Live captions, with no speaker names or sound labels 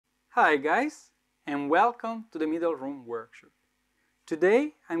Hi guys, and welcome to the Middle Room workshop.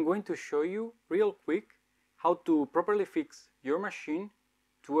 Today I'm going to show you real quick how to properly fix your machine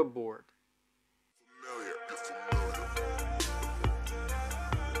to a board.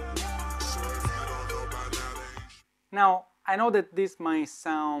 Now, I know that this might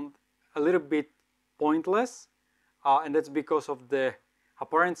sound a little bit pointless, and that's because of the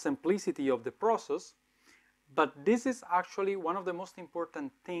apparent simplicity of the process, but this is actually one of the most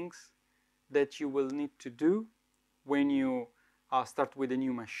important things that you will need to do when you start with a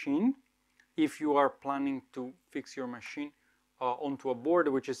new machine, if you are planning to fix your machine onto a board,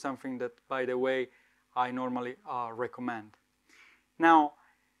 which is something that, by the way, I normally recommend. Now,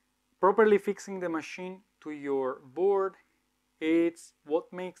 properly fixing the machine to your board, it's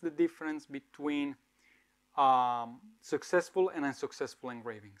what makes the difference between successful and unsuccessful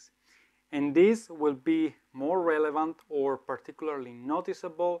engravings. And this will be more relevant or particularly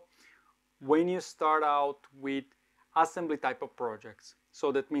noticeable when you start out with assembly type of projects.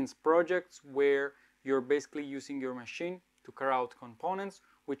 So that means projects where you're basically using your machine to carry out components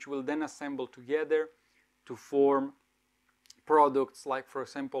which will then assemble together to form products like, for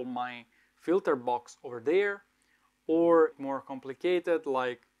example, my filter box over there, or more complicated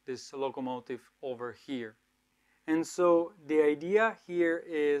like this locomotive over here. And so the idea here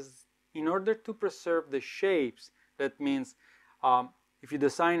is, in order to preserve the shapes, that means if you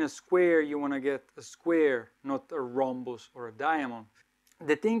design a square, you want to get a square, not a rhombus or a diamond.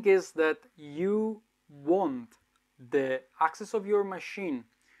 The thing is that you want the axis of your machine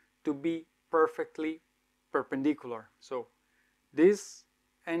to be perfectly perpendicular. So this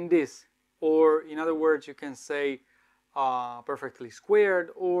and this, or in other words, you can say perfectly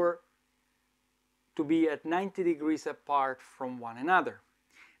squared, or to be at 90 degrees apart from one another.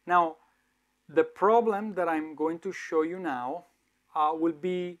 Now, the problem that I'm going to show you now will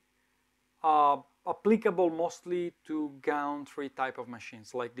be applicable mostly to gantry type of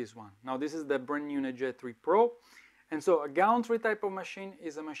machines like this one. Now, this is the brand new NEJE 3 Pro. And so a gantry type of machine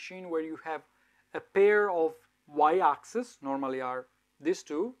is a machine where you have a pair of y-axis, normally are these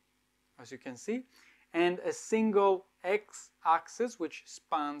two, as you can see, and a single x-axis which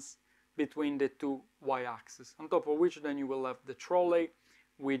spans between the two y-axis, on top of which then you will have the trolley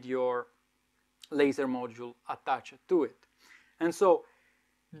with your laser module attached to it. And so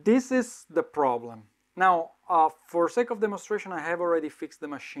this is the problem. Now, for sake of demonstration, I have already fixed the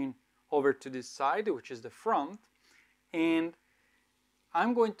machine over to this side, which is the front, and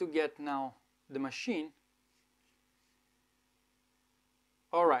I'm going to get now the machine.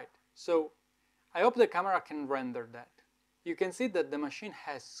 Alright, so I hope the camera can render that. You can see that the machine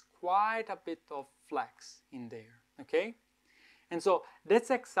has quite a bit of flex in there, okay? And so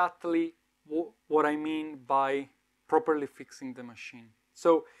that's exactly what I mean by properly fixing the machine.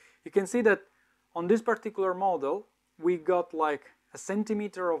 So you can see that on this particular model, we got like a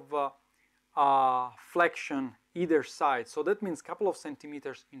centimeter of flexion either side. So that means a couple of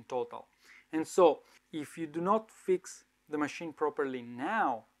centimeters in total. And so if you do not fix the machine properly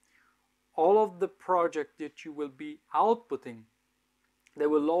now, all of the project that you will be outputting, they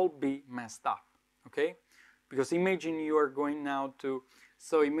will all be messed up, okay? Because imagine you are going now to,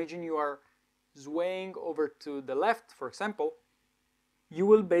 so imagine you are swaying over to the left, for example, you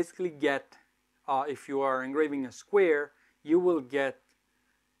will basically get, if you are engraving a square, you will get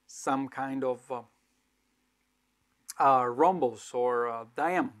some kind of rhombus or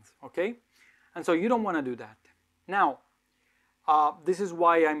diamonds, okay? And so you don't want to do that. Now, this is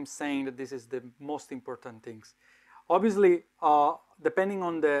why I'm saying that this is the most important things. Obviously, depending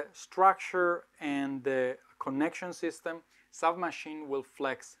on the structure and the connection system, some machine will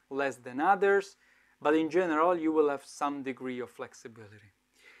flex less than others, but in general, you will have some degree of flexibility.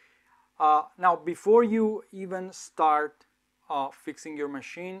 Now, before you even start fixing your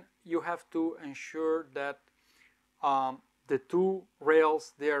machine, you have to ensure that the two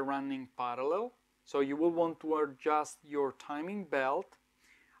rails, they are running parallel. So you will want to adjust your timing belt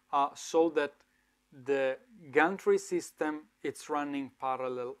so that the gantry system, it's running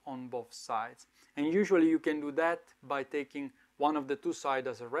parallel on both sides. And usually you can do that by taking one of the two sides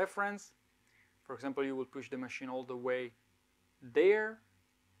as a reference. For example, you will push the machine all the way there,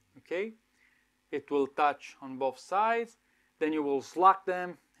 okay? It will touch on both sides, then you will slack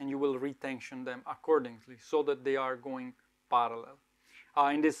them and you will retension them accordingly so that they are going parallel.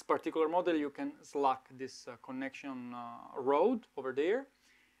 In this particular model, you can slack this connection rod over there,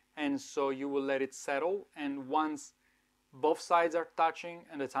 and so you will let it settle, and once both sides are touching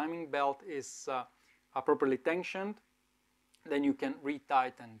and the timing belt is properly tensioned, then you can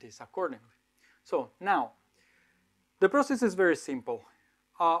retighten this accordingly. So now, the process is very simple.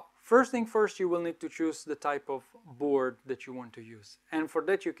 first thing first, you will need to choose the type of board that you want to use. And for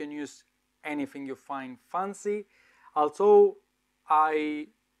that, you can use anything you find fancy. Also, I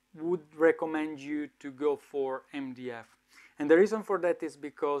would recommend you to go for MDF. And the reason for that is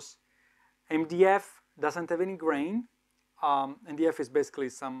because MDF doesn't have any grain. MDF is basically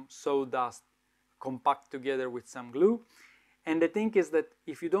some sawdust compact together with some glue. And the thing is that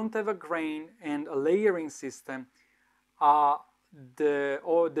if you don't have a grain and a layering system,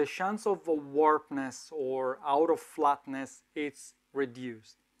 the chance of a warpness or out of flatness is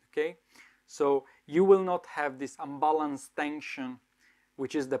reduced. Okay, so you will not have this unbalanced tension,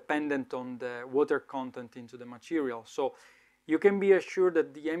 which is dependent on the water content into the material. So you can be assured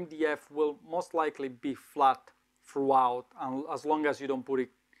that the MDF will most likely be flat throughout, as long as you don't put it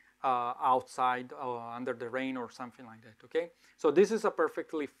outside under the rain or something like that. Okay, so this is a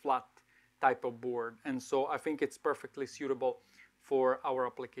perfectly flat type of board, and so I think it's perfectly suitable for our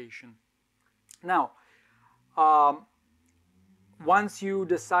application. Now, once you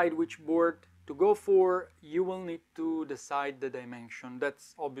decide which board to go for, you will need to decide the dimension.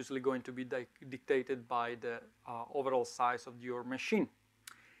 That's obviously going to be dictated by the overall size of your machine.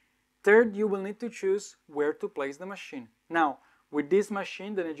 Third, you will need to choose where to place the machine. Now, with this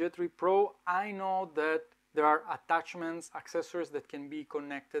machine, the NEJE 3 Pro, I know that there are attachments, accessories that can be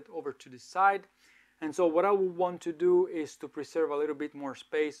connected over to the side. And so what I would want to do is to preserve a little bit more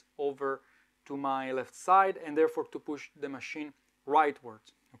space over to my left side, and therefore to push the machine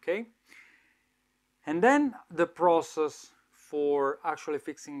rightwards, okay? And then the process for actually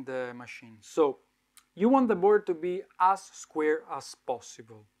fixing the machine. So you want the board to be as square as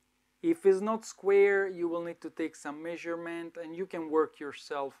possible. If it's not square, you will need to take some measurement and you can work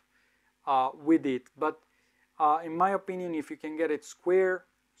yourself with it. But in my opinion, if you can get it square,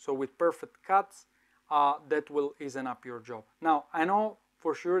 so with perfect cuts, that will easen up your job. Now, I know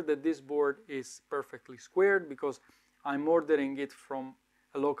for sure that this board is perfectly squared because I'm ordering it from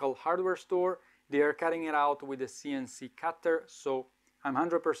a local hardware store. They are cutting it out with a CNC cutter, so I'm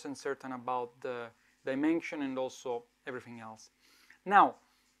 100% certain about the dimension and also everything else. Now,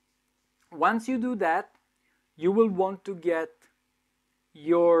 once you do that, you will want to get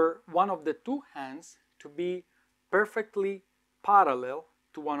one of the two hands to be perfectly parallel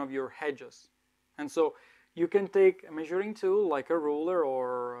to one of your edges. And so you can take a measuring tool like a ruler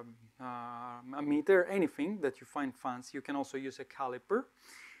or a meter, anything that you find fancy. You can also use a caliper.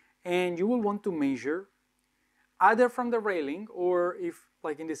 And you will want to measure either from the railing, or if,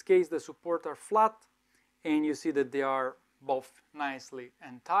 like in this case, the supports are flat and you see that they are both nicely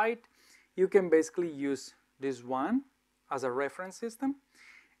and tight, you can basically use this one as a reference system,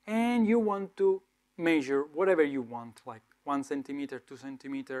 and you want to measure whatever you want, like 1 centimeter, 2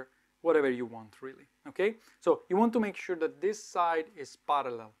 centimeter, whatever you want really, okay? So you want to make sure that this side is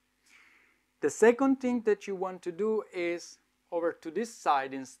parallel. The second thing that you want to do is over to this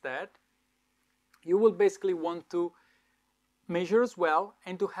side instead, you will basically want to measure as well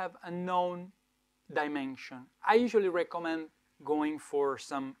and to have a known dimension. I usually recommend going for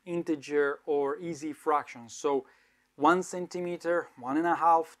some integer or easy fractions. So 1 centimeter,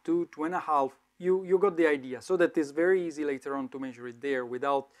 1.5, 2, 2.5, you got the idea. So that it's very easy later on to measure it there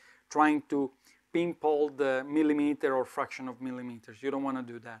without trying to pinpoint the millimeter or fraction of millimeters. You don't want to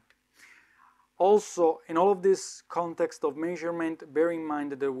do that. Also, in all of this context of measurement, bear in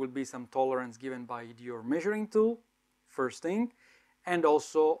mind that there will be some tolerance given by your measuring tool, first thing, and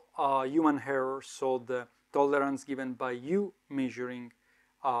also human error, so the tolerance given by you measuring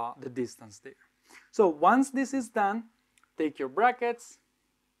the distance there. So once this is done, take your brackets,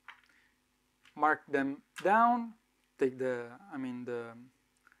 mark them down, take the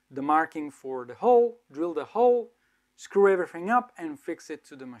marking for the hole, drill the hole, screw everything up and fix it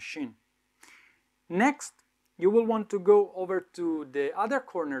to the machine. Next, you will want to go over to the other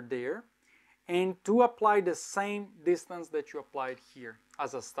corner there and to apply the same distance that you applied here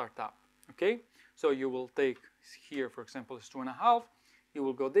as a startup, okay? So you will take here, for example, it's 2.5, you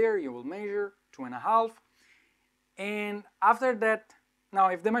will go there, you will measure 2.5, and after that, now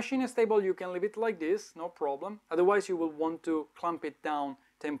if the machine is stable, you can leave it like this, no problem. Otherwise, you will want to clamp it down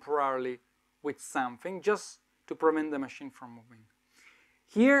temporarily with something just to prevent the machine from moving.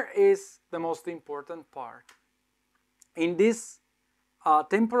 Here is the most important part. In this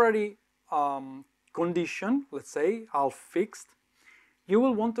temporary condition, let's say half fixed, you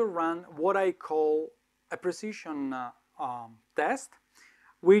will want to run what I call a precision test,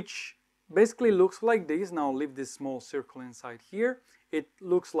 which basically looks like this. Now leave this small circle inside here. It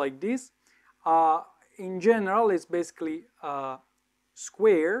looks like this. In general, it's basically a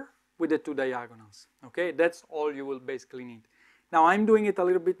square with the two diagonals. Okay, that's all you will basically need. Now I'm doing it a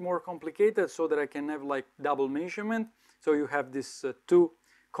little bit more complicated so that I can have like double measurement. So you have this two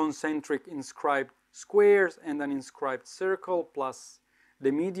concentric inscribed squares and an inscribed circle plus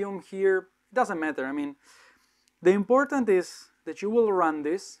the medium here. It doesn't matter. I mean, the important is that you will run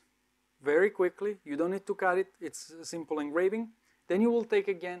this very quickly. You don't need to cut it. It's a simple engraving. Then you will take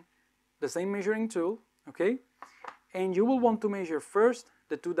again the same measuring tool, okay? And you will want to measure first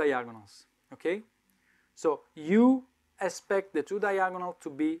the two diagonals, okay? So you expect the two diagonals to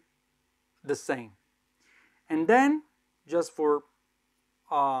be the same. And then, just for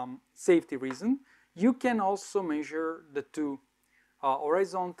safety reason, you can also measure the two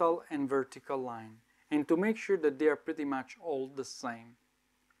horizontal and vertical line, and to make sure that they are pretty much all the same.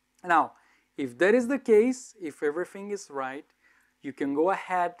 Now, if that is the case, if everything is right, you can go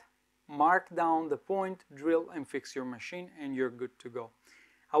ahead, mark down the point, drill and fix your machine, and you're good to go.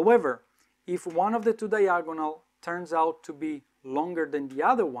 However, if one of the two diagonal turns out to be longer than the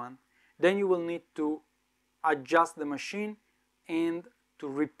other one, then you will need to adjust the machine and to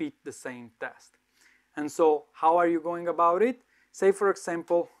repeat the same test. And so how are you going about it? Say for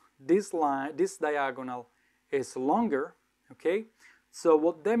example, this diagonal is longer, okay? So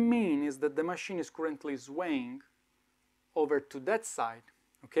what that means is that the machine is currently swaying over to that side,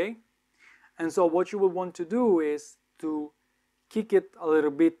 okay? And so what you will want to do is to kick it a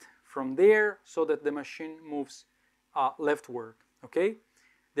little bit from there so that the machine moves leftward, okay?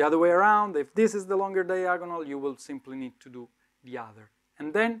 The other way around, if this is the longer diagonal, you will simply need to do the other.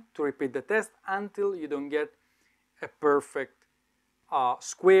 And then to repeat the test until you don't get a perfect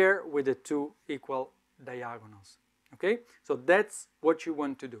square with the two equal diagonals, okay? So that's what you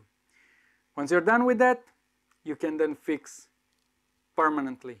want to do. Once you're done with that, you can then fix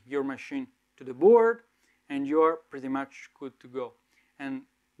permanently your machine to the board and you're pretty much good to go. And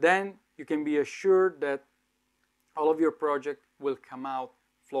then you can be assured that all of your project will come out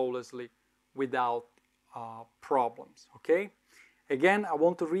flawlessly without problems, okay? Again, I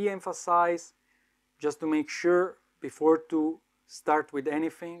want to re-emphasize, just to make sure before to start with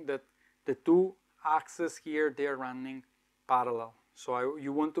anything, that the two axes here, they're running parallel. So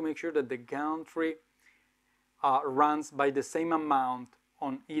you want to make sure that the gantry runs by the same amount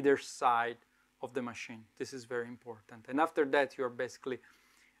on either side of the machine. This is very important. And after that, you're basically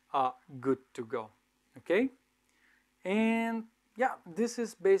good to go, okay? And yeah, this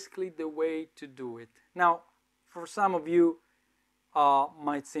is basically the way to do it. Now, for some of you,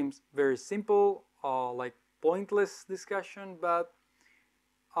 might seem very simple, like pointless discussion, but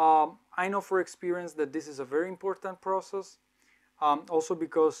I know for experience that this is a very important process. Also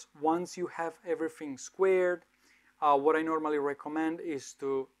because once you have everything squared, what I normally recommend is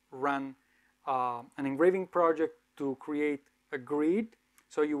to run an engraving project to create a grid.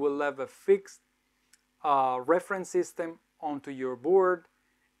 So you will have a fixed reference system onto your board,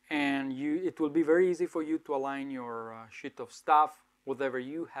 and it will be very easy for you to align your sheet of stuff, whatever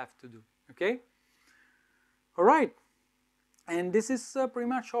you have to do, okay? All right, and this is pretty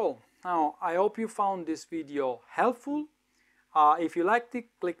much all. Now, I hope you found this video helpful. If you liked it,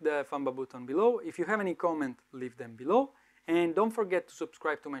 click the thumbs up button below. If you have any comment, leave them below. And don't forget to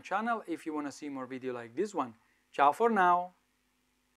subscribe to my channel if you want to see more videos like this one. Ciao for now!